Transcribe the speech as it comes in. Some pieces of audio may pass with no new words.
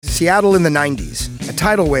Seattle in the 90s. A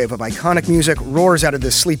tidal wave of iconic music roars out of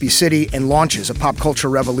this sleepy city and launches a pop culture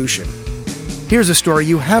revolution. Here's a story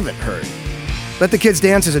you haven't heard. Let the Kids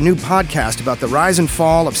Dance is a new podcast about the rise and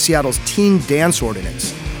fall of Seattle's teen dance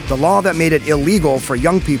ordinance, the law that made it illegal for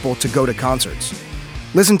young people to go to concerts.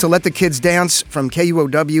 Listen to Let the Kids Dance from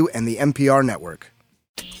KUOW and the NPR network.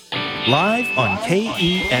 Live on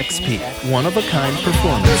KEXP, one-of-a-kind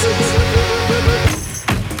performances.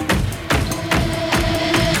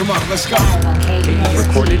 Come on, let's go.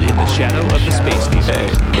 Recorded in the shadow of the Space Needle. Hey,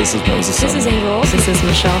 this is Moses. This is Angel. This is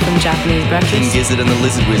Michelle from Japanese Breakfast. King Gizzard and the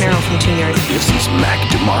Lizard Wizard. Meryl from Teen Yard. This is Mac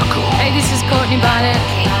DeMarco. Hey, this is Courtney Bonnet.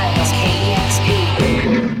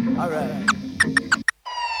 KEXP. All right.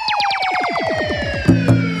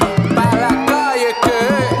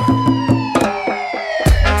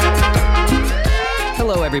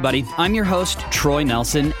 Hello, everybody. I'm your host, Troy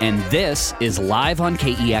Nelson, and this is Live on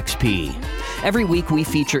KEXP. Every week, we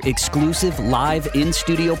feature exclusive live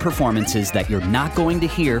in-studio performances that you're not going to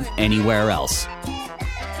hear anywhere else.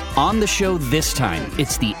 On the show this time,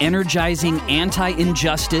 it's the energizing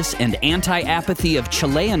anti-injustice and anti-apathy of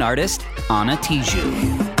Chilean artist Ana Tijoux.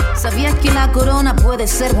 Sabías que la corona puede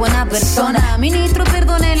ser buena persona. Ministro,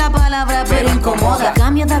 perdone la palabra, pero incomoda.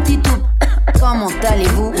 Cambia de actitud como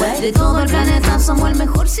Talibú. De todo el planeta somos el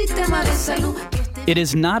mejor sistema de salud. It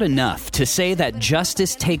is not enough to say that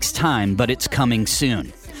justice takes time, but it's coming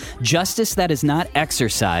soon. Justice that is not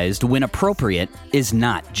exercised when appropriate is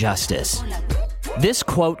not justice. This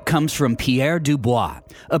quote comes from Pierre Dubois,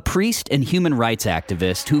 a priest and human rights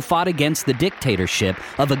activist who fought against the dictatorship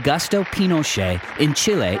of Augusto Pinochet in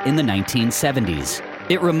Chile in the 1970s.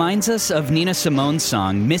 It reminds us of Nina Simone's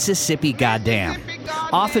song, Mississippi Goddamn.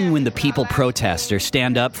 Often when the people protest or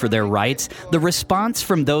stand up for their rights, the response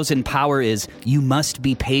from those in power is, you must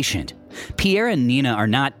be patient. Pierre and Nina are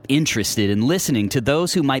not interested in listening to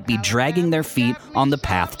those who might be dragging their feet on the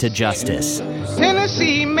path to justice.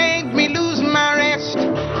 Tennessee made me lose my rest,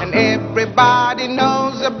 and everybody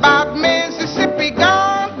knows about Mississippi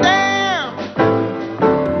Goddamn.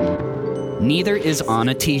 Neither is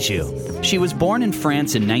Ana Tijoux. She was born in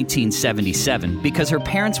France in 1977 because her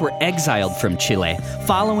parents were exiled from Chile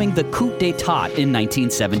following the coup d'etat in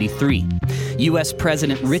 1973. U.S.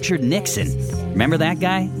 President Richard Nixon, remember that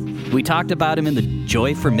guy? We talked about him in the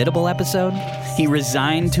Joy Formidable episode. He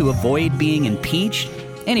resigned to avoid being impeached.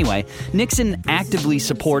 Anyway, Nixon actively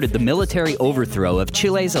supported the military overthrow of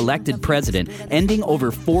Chile's elected president, ending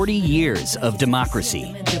over 40 years of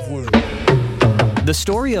democracy. The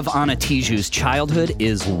story of Ana Tijoux's childhood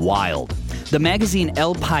is wild. The magazine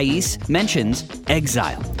El País mentions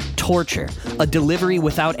exile, torture, a delivery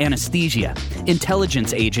without anesthesia,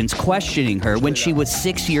 intelligence agents questioning her when she was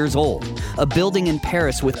 6 years old, a building in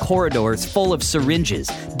Paris with corridors full of syringes,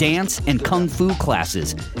 dance and kung fu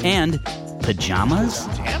classes, and pajamas?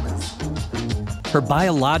 Her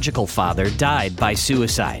biological father died by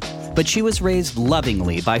suicide, but she was raised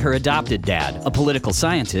lovingly by her adopted dad, a political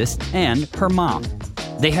scientist, and her mom.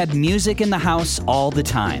 They had music in the house all the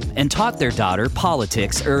time and taught their daughter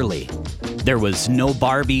politics early. There was no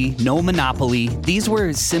Barbie, no Monopoly. These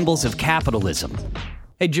were symbols of capitalism.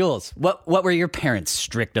 Hey, Jules, what were your parents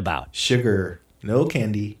strict about? Sugar, no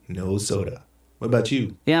candy, no soda. What about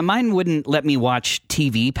you? Yeah, mine wouldn't let me watch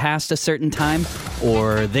TV past a certain time,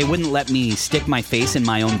 or they wouldn't let me stick my face in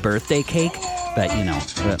my own birthday cake. But, you know,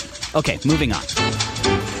 okay, moving on.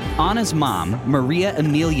 Ana's mom, Maria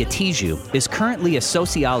Emilia Tijoux, is currently a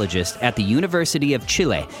sociologist at the University of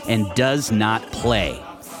Chile and does not play.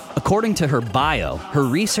 According to her bio, her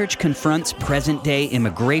research confronts present-day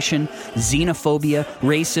immigration, xenophobia,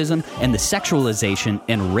 racism, and the sexualization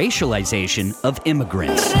and racialization of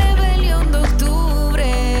immigrants.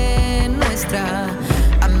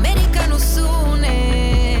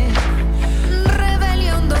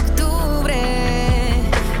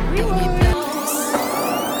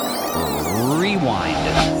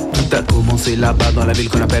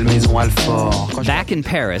 Back in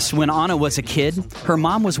Paris, when Ana was a kid, her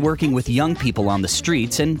mom was working with young people on the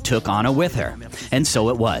streets and took Ana with her. And so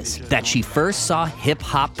it was that she first saw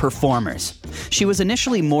hip-hop performers. She was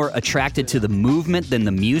initially more attracted to the movement than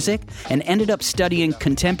the music and ended up studying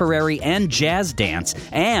contemporary and jazz dance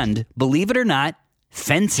and, believe it or not,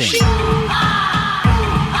 fencing.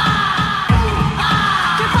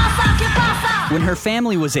 When her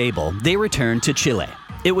family was able, they returned to Chile.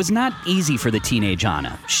 It was not easy for the teenage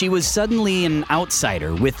Ana. She was suddenly an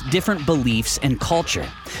outsider with different beliefs and culture.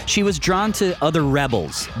 She was drawn to other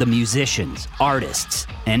rebels, the musicians, artists,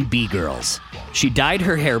 and B-girls. She dyed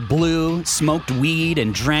her hair blue, smoked weed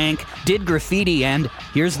and drank, did graffiti, and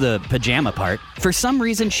here's the pajama part. For some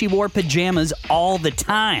reason, she wore pajamas all the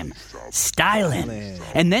time. Styling.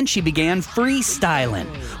 And then she began freestyling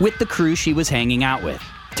with the crew she was hanging out with.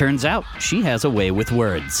 Turns out she has a way with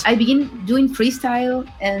words. I began doing freestyle,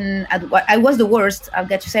 and I was the worst, I've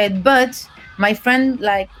got to say it, but my friend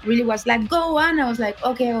really was like, go on. I was like,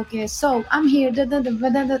 okay, so I'm here.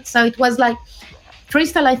 So it was like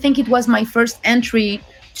freestyle. I think it was my first entry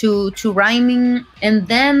to rhyming, and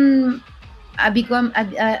then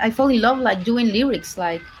I fall in love doing lyrics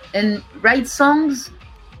and write songs.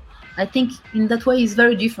 I think in that way is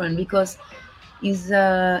very different because is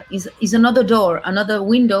another door, another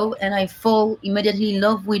window, and I fall immediately in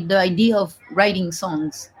love with the idea of writing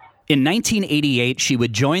songs. In 1988, she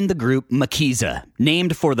would join the group Maquisa,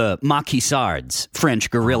 named for the Maquisards, French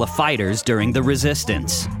guerrilla fighters during the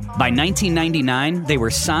Resistance. By 1999, they were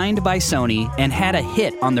signed by Sony and had a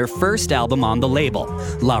hit on their first album on the label,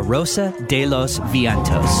 La Rosa de los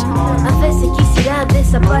Vientos. A veces quisiera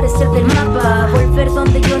desaparecer del mapa, volver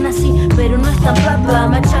donde yo nací, pero no es tan papa,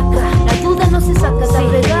 machaca, la duda no se saca, se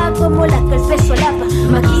rega como la que el peso lapa,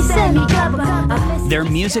 Maquisa en mi capa. Their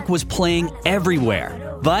music was playing everywhere.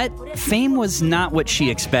 But fame was not what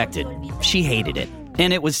she expected. She hated it,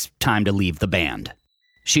 and it was time to leave the band.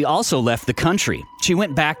 She also left the country. She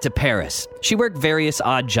went back to Paris. She worked various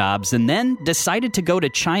odd jobs and then decided to go to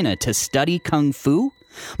China to study Kung Fu.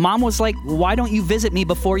 Mom was like, why don't you visit me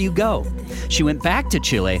before you go? She went back to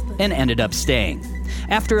Chile and ended up staying.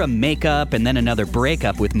 After a makeup and then another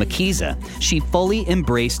breakup with Maquisa, she fully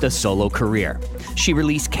embraced a solo career. She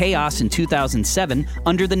released Chaos in 2007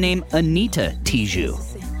 under the name Anita Tijoux.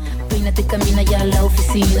 Peínate, camina ya a la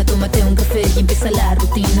oficina, tómate un café y empieza la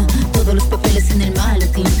rutina. Todos los papeles en el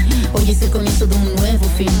maletín. Hoy es el comienzo de un nuevo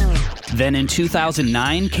fin. Then in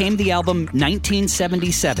 2009 came the album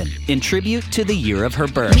 1977, in tribute to the year of her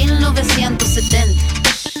birth. 1970.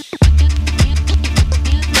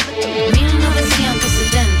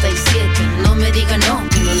 1977. No me diga no,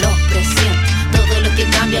 que no lo presiento. Todo lo que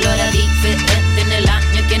cambia lo hará diferente en el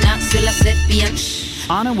año que nació la serpiente.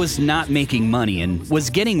 Anna was not making money and was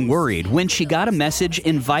getting worried when she got a message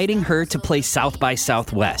inviting her to play South by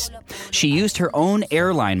Southwest. She used her own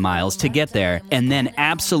airline miles to get there and then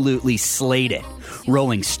absolutely slayed it.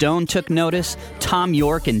 Rolling Stone took notice, Tom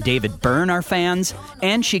York and David Byrne are fans,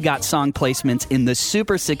 and she got song placements in the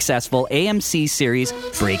super successful AMC series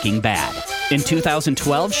Breaking Bad. In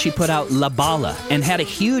 2012, she put out La Bala and had a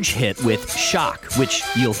huge hit with Shock, which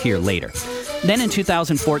you'll hear later. Then in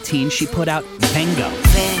 2014, she put out Vengo.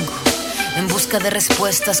 Vengo, en busca de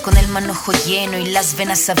respuestas con el manojo lleno y las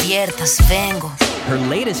venas abiertas. Vengo. Her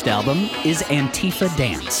latest album is Antifa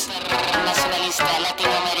Dance.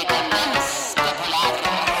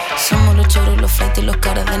 Somos los choros, los flights, los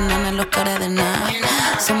caras de nana, los caras de nada.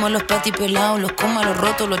 Somos los patis pelados, los comas, los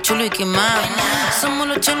rotos, los chulos y quemados. Somos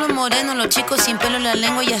los cholos morenos, los chicos sin pelo en la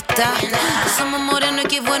lengua y ya está. Somos morenos y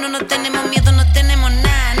qué bueno, no tenemos miedo, no tenemos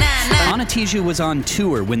nada. Anna Tijoux was on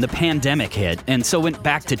tour when the pandemic hit and so went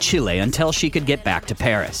back to Chile until she could get back to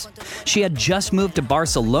Paris. She had just moved to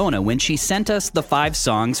Barcelona when she sent us the 5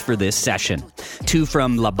 songs for this session. 2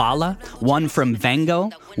 from La Bala, 1 from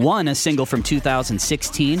Vengo, 1 a single from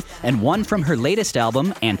 2016, and 1 from her latest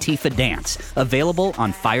album, Antifa Dance, available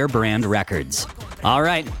on Firebrand Records. All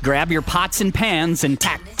right, grab your pots and pans and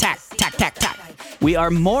tack, tack, tack, tack, tack. We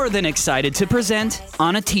are more than excited to present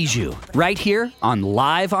Anna Tijoux right here on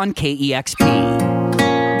Live on KEXP.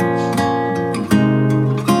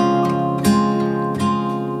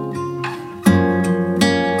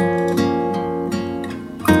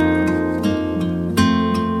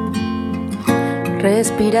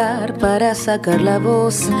 Respirar para sacar la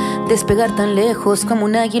voz, despegar tan lejos como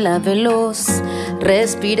un águila veloz.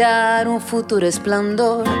 Respirar un futuro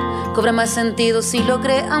esplendor, cobra más sentido si lo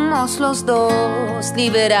creamos los dos.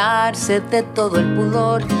 Liberarse de todo el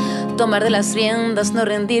pudor, tomar de las riendas, no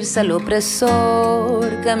rendirse al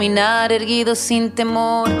opresor. Caminar erguido sin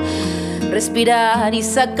temor, respirar y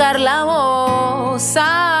sacar la voz.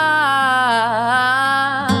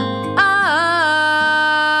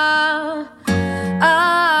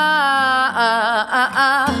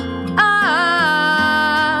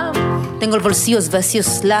 Tengo los bolsillos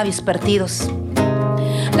vacíos, labios partidos,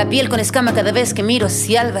 la piel con escama cada vez que miro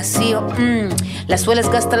hacia el vacío. Las suelas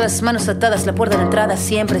gastan, las manos atadas, la puerta de entrada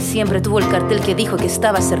siempre, siempre tuvo el cartel que dijo que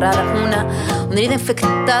estaba cerrada. Una herida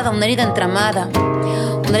infectada, una herida entramada,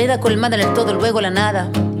 una herida colmada en el todo, luego la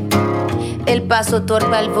nada. El paso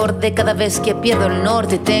torpe al borde cada vez que pierdo el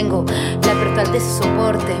norte. Tengo la verdad de ese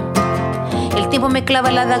soporte El tiempo me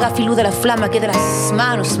clava la daga filuda, la flama que de las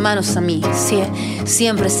manos a mí. Sí,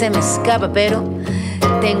 siempre se me escapa, pero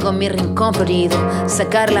tengo mi rincón florido.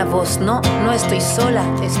 Sacar la voz, no estoy sola,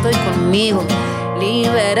 estoy conmigo.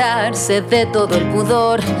 Liberarse de todo el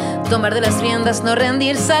pudor, tomar de las riendas, no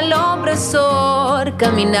rendirse al opresor.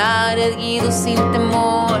 Caminar erguido sin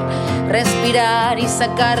temor, respirar y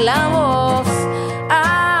sacar la voz.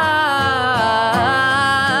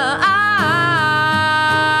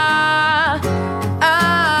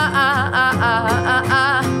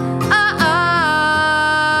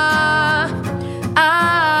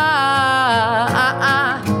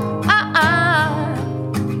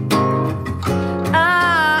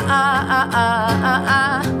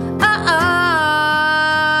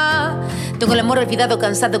 Tengo el amor olvidado,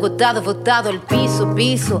 cansado, agotado, botado al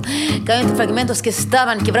piso. Caen fragmentos que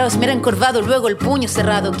estaban quebrados, me era encorvado, luego el puño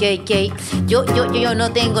cerrado. Yo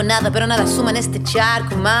no tengo nada, pero nada suma en este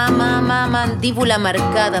charco. Mandíbula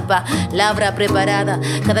marcada, palabra preparada,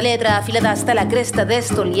 cada letra afilada hasta la cresta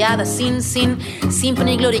destoleada. Sin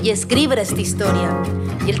pena y gloria, y escribir esta historia.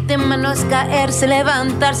 Y el tema no es caerse,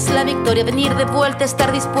 levantarse la victoria, venir de vuelta,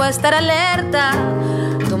 estar dispuesta, estar alerta.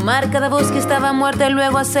 Tomar cada voz que estaba muerta y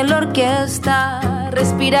luego hacer la orquesta.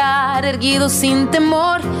 Respirar erguido sin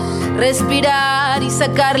temor, respirar y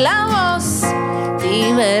sacar la voz.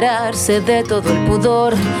 Liberarse de todo el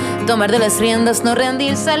pudor, tomar de las riendas, no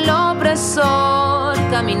rendirse al opresor.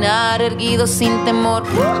 Caminar erguido sin temor,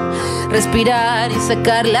 respirar y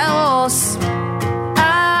sacar la voz.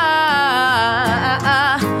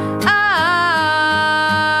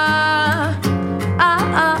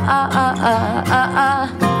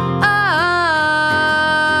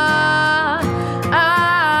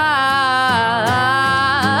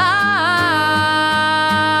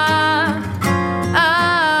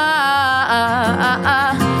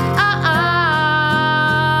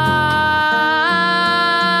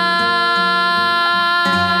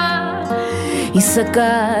 Y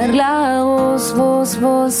sacar la voz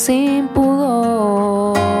sin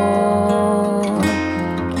pudor.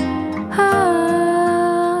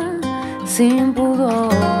 Sin pudor.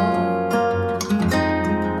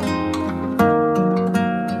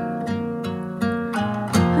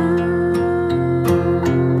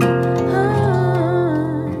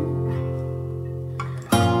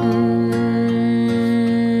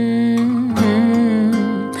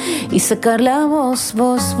 Y sacar la voz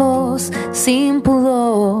sin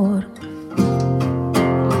pudor.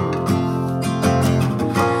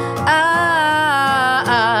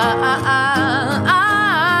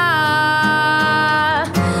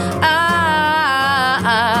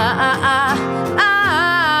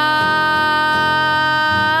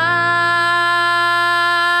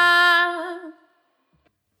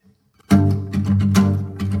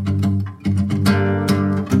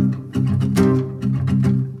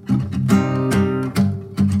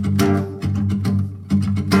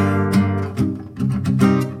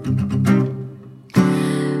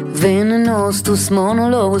 Venenos tus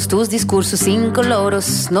monólogos, tus discursos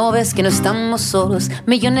incoloros. No ves que no estamos solos.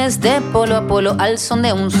 Millones de polo a polo al son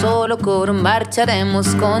de un solo coro. Marcharemos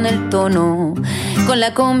con el tono, con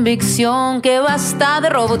la convicción que basta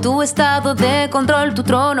de robo. Tu estado de control, tu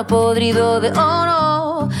trono podrido de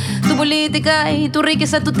oro. Tu política y tu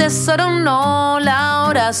riqueza, tu tesoro. No, la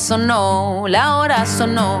hora sonó, la hora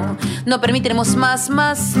sonó. No permitiremos más.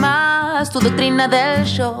 Tu doctrina del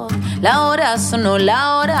shock. La hora sonó,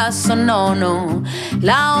 la hora sonó, no.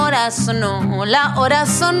 La hora sonó, la hora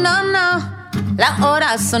sonó, no. La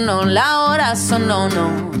hora sonó, la hora sonó,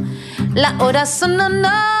 no. La hora sonó, no.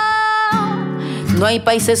 No hay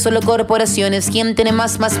países, solo corporaciones. ¿Quién tiene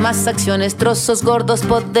más acciones? Trozos gordos,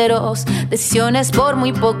 poderos. Decisiones por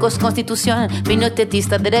muy pocos. Constitución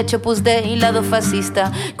pinotetista, derecho pus de y lado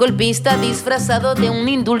fascista. Golpista disfrazado de un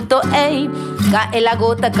indulto, ey. Cae la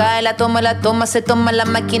gota, cae la toma, se toma la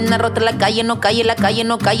máquina, rota la calle, no calle, la calle,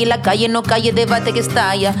 no calle, la calle, no calle, debate que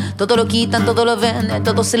estalla. Todo lo quitan, todo lo venden,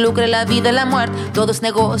 todo se lucra, la vida, la muerte. Todo es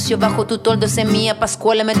negocio, bajo tu toldo semilla,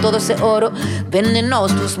 pascuálame todo ese oro.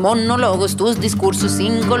 Venenos tus monólogos, tus discursos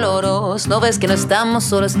incoloros. No ves que no estamos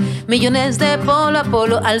solos. Millones de polo a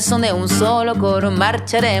polo al son de un solo coro.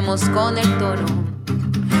 Marcharemos con el toro,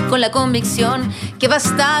 con la convicción que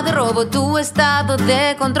basta de robo. Tu estado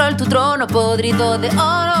de control, tu trono podrido de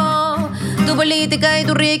oro. Tu política y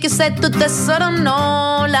tu riqueza y tu tesoro.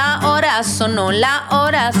 No, la hora sonó, la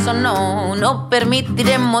hora sonó. No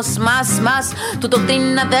permitiremos más tu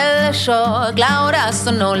doctrina del shock. La hora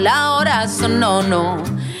sonó, la hora sonó, no.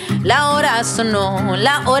 La hora sonó,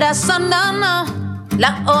 la hora sonó, no.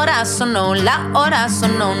 La hora sonó, la hora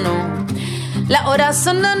sonó, no. La hora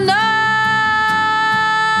sonó, no.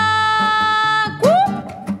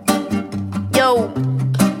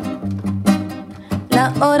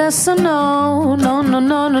 eso no, no, no,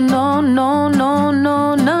 no, no, no, no, no,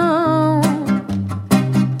 no, no.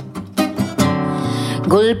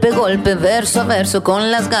 Golpe, golpe, verso a verso,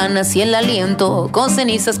 con las ganas y el aliento, con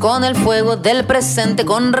cenizas, con el fuego del presente,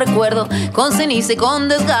 con recuerdo, con ceniza y con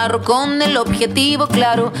desgarro, con el objetivo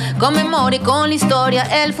claro, con memoria y con la historia.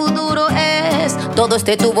 El futuro es todo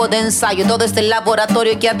este tubo de ensayo, todo este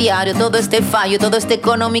laboratorio que a diario, todo este fallo, todo este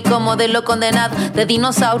económico modelo condenado de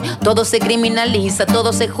dinosaurio. Todo se criminaliza,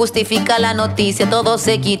 todo se justifica la noticia, todo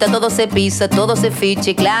se quita, todo se pisa, todo se ficha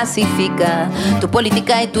y clasifica. Tu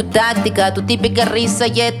política y tu táctica, tu típica risa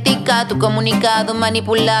y ética, tu comunicado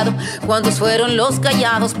manipulado. ¿Cuántos fueron los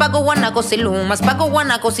callados? Paco, guanacos y lumas, Paco,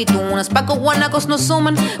 guanacos y tunas, Paco, guanacos nos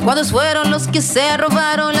suman. ¿Cuántos fueron los que se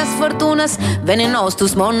robaron las fortunas? Venenos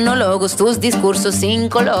tus monólogos, tus discursos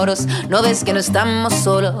incoloros. ¿No ves que no estamos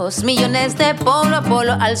solos? Millones de polo a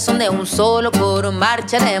polo al son de un solo coro.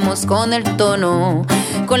 Marcharemos con el tono,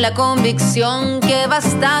 con la convicción que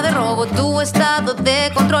basta de robo. Tu estado de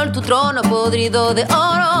control, tu trono podrido de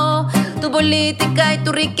oro. Tu política y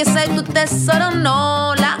tu riqueza y tu tesoro,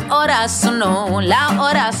 no. La hora sonó, la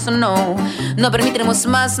hora sonó. No permitiremos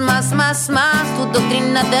más, más, más, más tu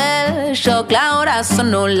doctrina del shock. La hora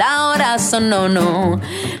sonó, la hora sonó, no.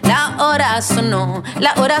 La hora sonó,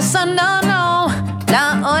 la hora sonó, no.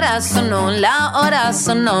 La hora sonó, la hora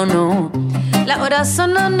sonó, no. La hora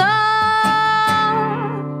sonó, no.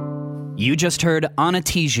 You just heard Anna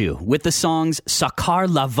Tijoux with the songs Sacar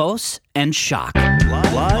La Voz and Shock.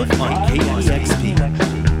 Live on KEXP.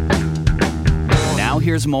 Now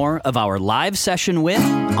here's more of our live session with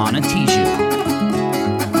Anna Tijoux.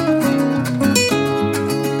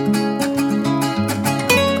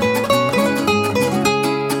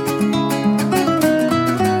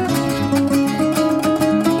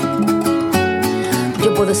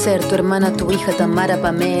 Yo puedo ser tu hermana, tu hija, Tamara,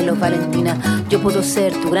 Pamela o Valentina. Yo puedo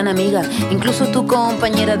ser tu gran amiga, incluso tu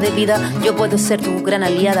compañera de vida. Yo puedo ser tu gran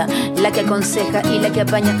aliada, la que aconseja y la que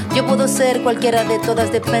apaña. Yo puedo ser cualquiera de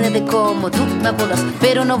todas, depende de cómo tú me apodas.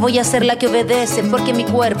 Pero no voy a ser la que obedece, porque mi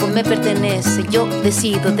cuerpo me pertenece. Yo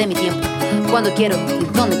decido de mi tiempo, cuando quiero y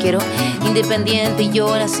donde quiero. Independiente,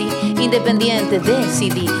 yo nací, independiente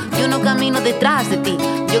decidí. Yo no camino detrás de ti,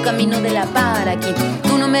 yo camino de la par aquí.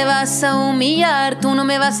 Tú no me vas a humillar, tú no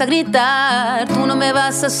me vas a gritar, tú no me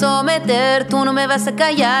vas a someter, tú no me vas a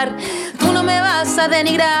callar, tú no me vas a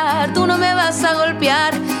denigrar, tú no me vas a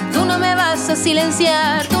golpear, tú no me vas a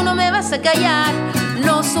silenciar, tú no me vas a callar.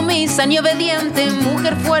 No sumisa ni obediente,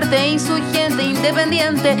 mujer fuerte, insurgente,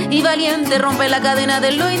 independiente y valiente, rompe la cadena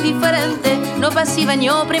de lo indiferente. No pasiva ni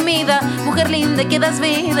oprimida, mujer linda que das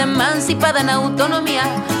vida, emancipada en autonomía,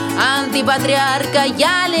 antipatriarca y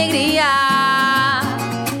alegría.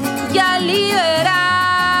 Y a liberar,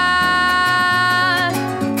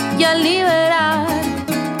 y a liberar,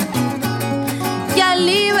 y a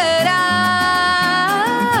liberar.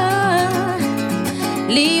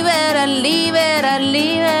 Liberar, liberar,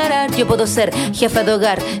 liberar. Yo puedo ser jefa de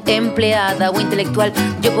hogar, empleada o intelectual.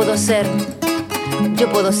 Yo puedo ser, yo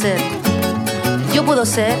puedo ser, yo puedo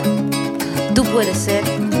ser, tú puedes ser.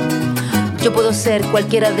 Yo puedo ser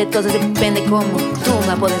cualquiera de todos, depende cómo tú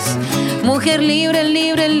me apodes. Mujer libre,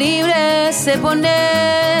 libre, libre, se pone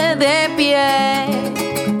de pie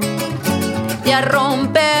y a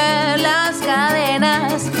romper las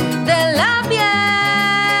cadenas de la piel.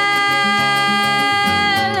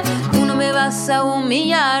 Tú no me vas a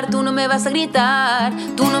humillar, tú no me vas a gritar,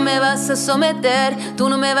 tú no me vas a someter, tú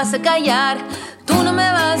no me vas a callar, tú no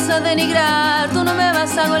me vas a denigrar, tú no me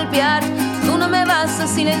vas a golpear, tú no me vas a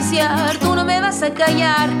silenciar, tú no me vas a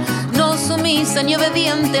callar. No sumisa ni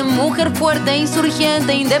obediente, mujer fuerte,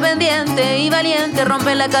 insurgente, independiente y valiente,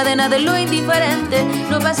 rompe la cadena de lo indiferente.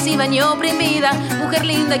 No pasiva ni oprimida, mujer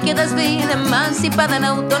linda que das vida, emancipada en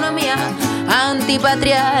autonomía,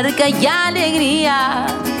 antipatriarca y alegría.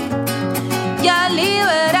 Y a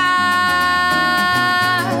liberar,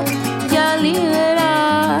 y a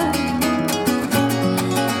liberar,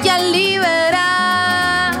 y a liberar.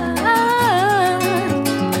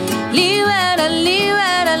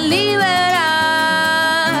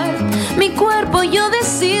 Yo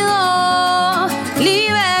decido,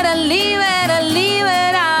 libera, libera,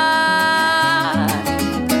 libera,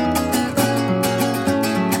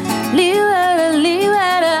 libera,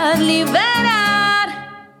 libera, liberar.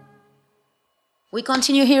 We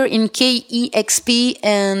continue here in KEXP,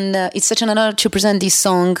 and it's such an honor to present this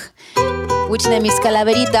song, which name is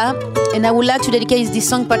Calaverita, and I would like to dedicate this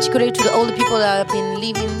song particularly to all the people that have been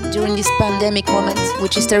living during this pandemic moment,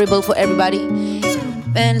 which is terrible for everybody,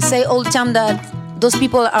 and say all the time that those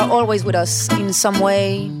people are always with us in some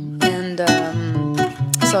way, and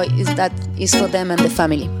So that is for them and the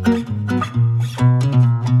family.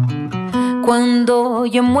 Cuando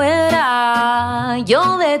yo muera,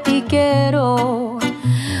 yo de ti quiero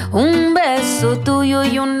un beso tuyo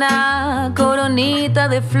y una coronita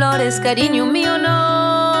de flores. Cariño mío,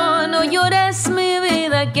 no llores mi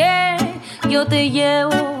vida, que yo te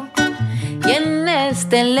llevo. Y en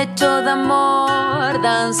este lecho de amor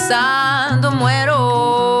danzando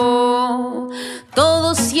muero.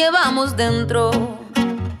 Todos llevamos dentro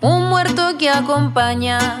un muerto que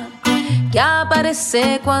acompaña, que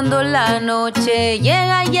aparece cuando la noche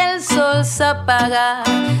llega y el sol se apaga.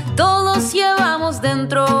 Todos llevamos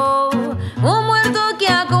dentro un muerto que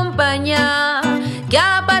acompaña, que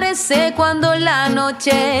aparece cuando la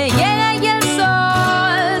noche llega y el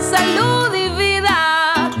sol. Salud y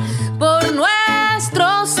vida por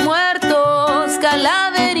nuestros muertos,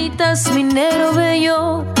 calaveritas, mi negro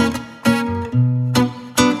bello.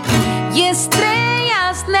 Y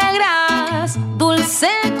estrellas negras, dulce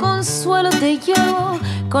consuelo te llevo.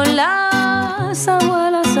 Con las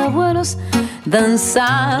abuelas, abuelos,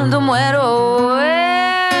 danzando muero.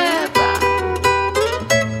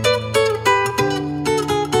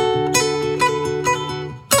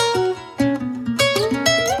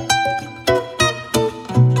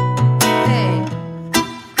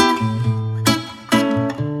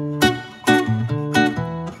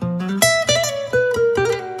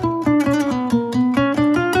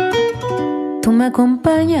 Me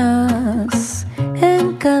acompañas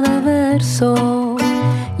en cada verso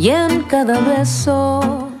y en cada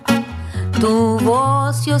beso. Tu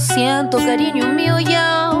voz yo siento, cariño mío,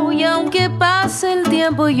 ya. Y aunque pase el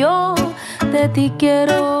tiempo, yo de ti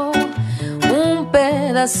quiero un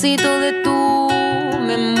pedacito de tu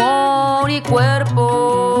memoria y cuerpo.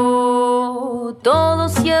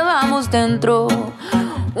 Todos llevamos dentro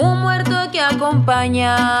un muerto que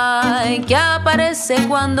acompaña y que aparece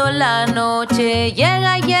cuando la noche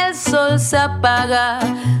llega y el sol se apaga.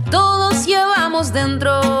 Todos llevamos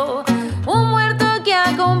dentro un muerto que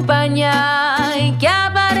acompaña y que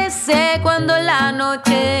aparece cuando la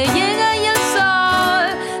noche llega y el sol.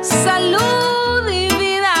 Salud y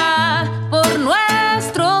vida por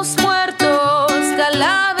nuestros muertos,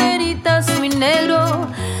 calaveritas, mi negro,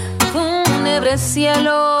 fúnebre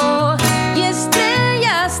cielo y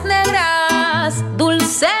estrellas negras,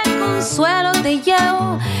 dulce consuelo te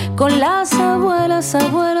llevo. Con las abuelas,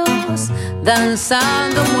 abuelos,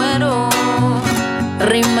 danzando muero,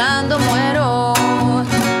 rimando muero,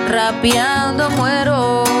 rapeando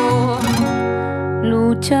muero,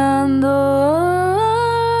 luchando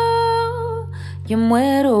yo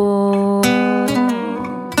muero.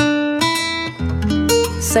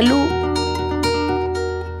 Salud.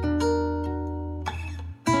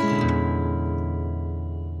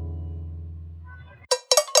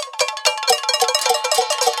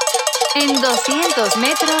 En 200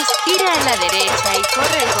 metros, gira a la derecha y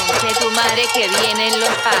corre con tu madre que vienen los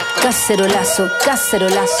pacos. Cacerolazo,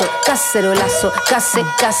 cacerolazo, cacerolazo,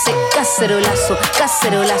 cacerolazo,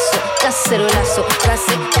 cacerolazo, cacerolazo,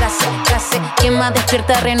 case. Quien más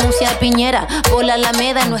despierta renuncia a Piñera. Por la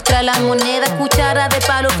Alameda, nuestra la moneda. Cuchara de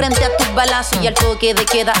palo frente a tus balazos y al toque de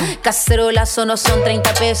queda. Cacerolazo no son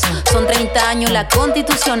 30 pesos, son 30 años la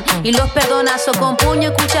Constitución y los perdonazos con puño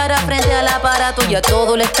y cuchara frente al aparato y a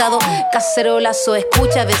todo el Estado. Cacerolazo,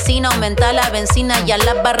 escucha vecina, aumenta la benzina y a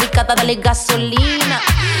las barricadas dale gasolina.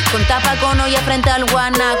 Con tapa con olla frente al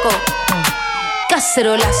guanaco.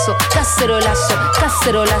 Cacerolazo, cacerolazo,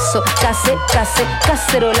 cacerolazo,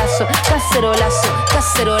 cacerolazo, cacerolazo,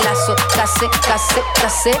 cacerolazo,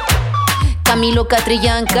 case. Camilo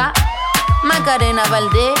Catrillanca, Macarena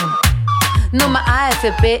Valdés, Noma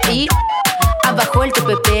AFP y abajo el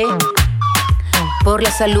TPP. Por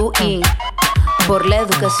la salud y por la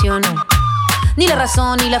educación. Ni la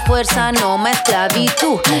razón ni la fuerza, no más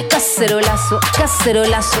esclavitud. Cacerolazo,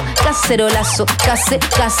 cacerolazo, cacerolazo,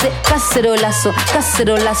 cacerolazo,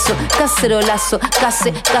 cacerolazo, cacerolazo,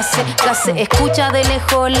 case. Escucha de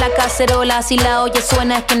lejos la cacerola, si la oye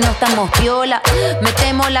suena es que no estamos piola.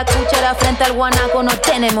 Metemos la cuchara frente al guanaco, no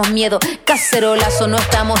tenemos miedo. Cacerolazo, no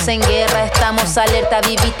estamos en guerra, estamos alerta,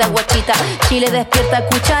 vivita, guachita. Chile despierta,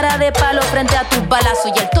 cuchara de palo frente a tus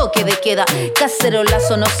balazos y al toque de queda.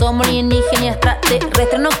 Cacerolazo, no somos ni indígenas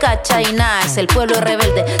extraterrestre, no cacha y nada, es el pueblo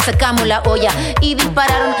rebelde. Sacamos la olla y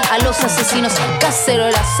dispararon a los asesinos.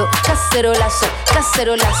 Cacerolazo, cacerolazo,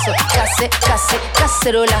 cacerolazo,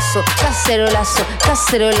 cacerolazo, cacerolazo,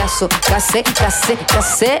 cacerolazo, case.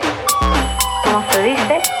 Como se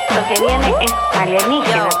dice, lo que viene es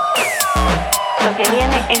alienígena. Lo que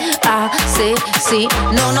viene es... sí,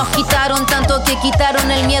 no nos quitaron tanto que quitaron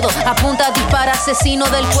el miedo. Apunta, dispara, asesino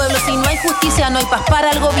del pueblo. Si no hay justicia, no hay paz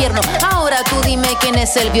para el gobierno. Ahora tú dime quién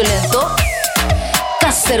es el violento.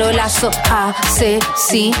 Cacerolazo,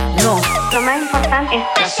 asesino. Lo más importante es...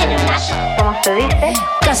 Cacerolazo. Como se dice...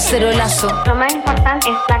 Cacerolazo. Lo más importante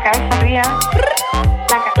es la cabeza fría.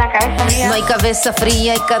 La cabeza fría. No hay cabeza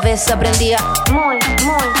fría, hay cabeza prendida. Muy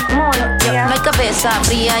fría. No hay cabeza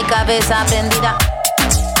fría, hay cabeza prendida.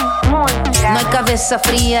 Muy grave. No hay cabeza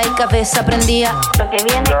fría, hay cabeza prendida. Lo que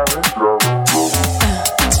viene...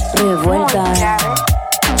 Revuelta. Muy grave.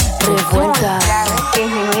 Revuelta. Muy grave.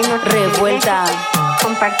 Disminuir nuestro Revuelta. privilegio.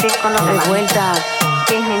 Compartir con los demás. Revuelta.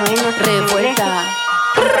 Disminuir nuestro Revuelta. privilegio.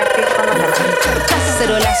 Compartir con los demás.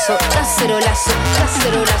 Cacerolazo, cacerolazo,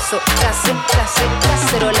 cacerolazo, cacerolazo,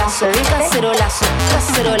 cacerolazo, cacerolazo,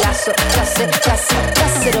 cacerolazo, cacerolazo,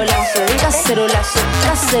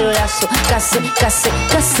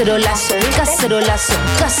 cacerolazo, cacerolazo,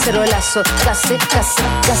 cacerolazo, cacerolazo,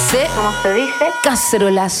 Como se dice...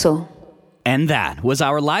 cacerolazo. And that was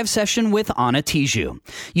our live session with Ana Tijoux.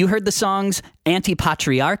 You heard the songs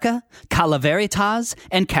Antipatriarca, Calaveritas,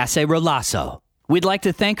 and Cacerolazo. We'd like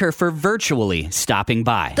to thank her for virtually stopping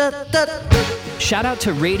by. Shout out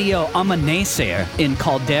to Radio Amanecer in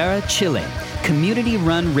Caldera, Chile,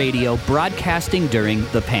 community-run radio broadcasting during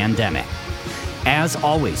the pandemic. As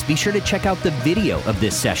always, be sure to check out the video of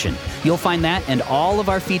this session. You'll find that and all of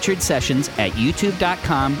our featured sessions at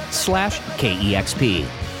youtube.com/KEXP.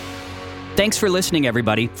 Thanks for listening,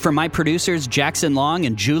 everybody. For my producers, Jackson Long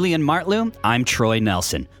and Julian Martlew, I'm Troy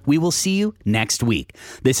Nelson. We will see you next week.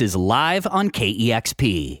 This is Live on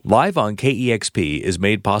KEXP. Live on KEXP is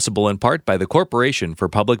made possible in part by the Corporation for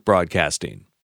Public Broadcasting.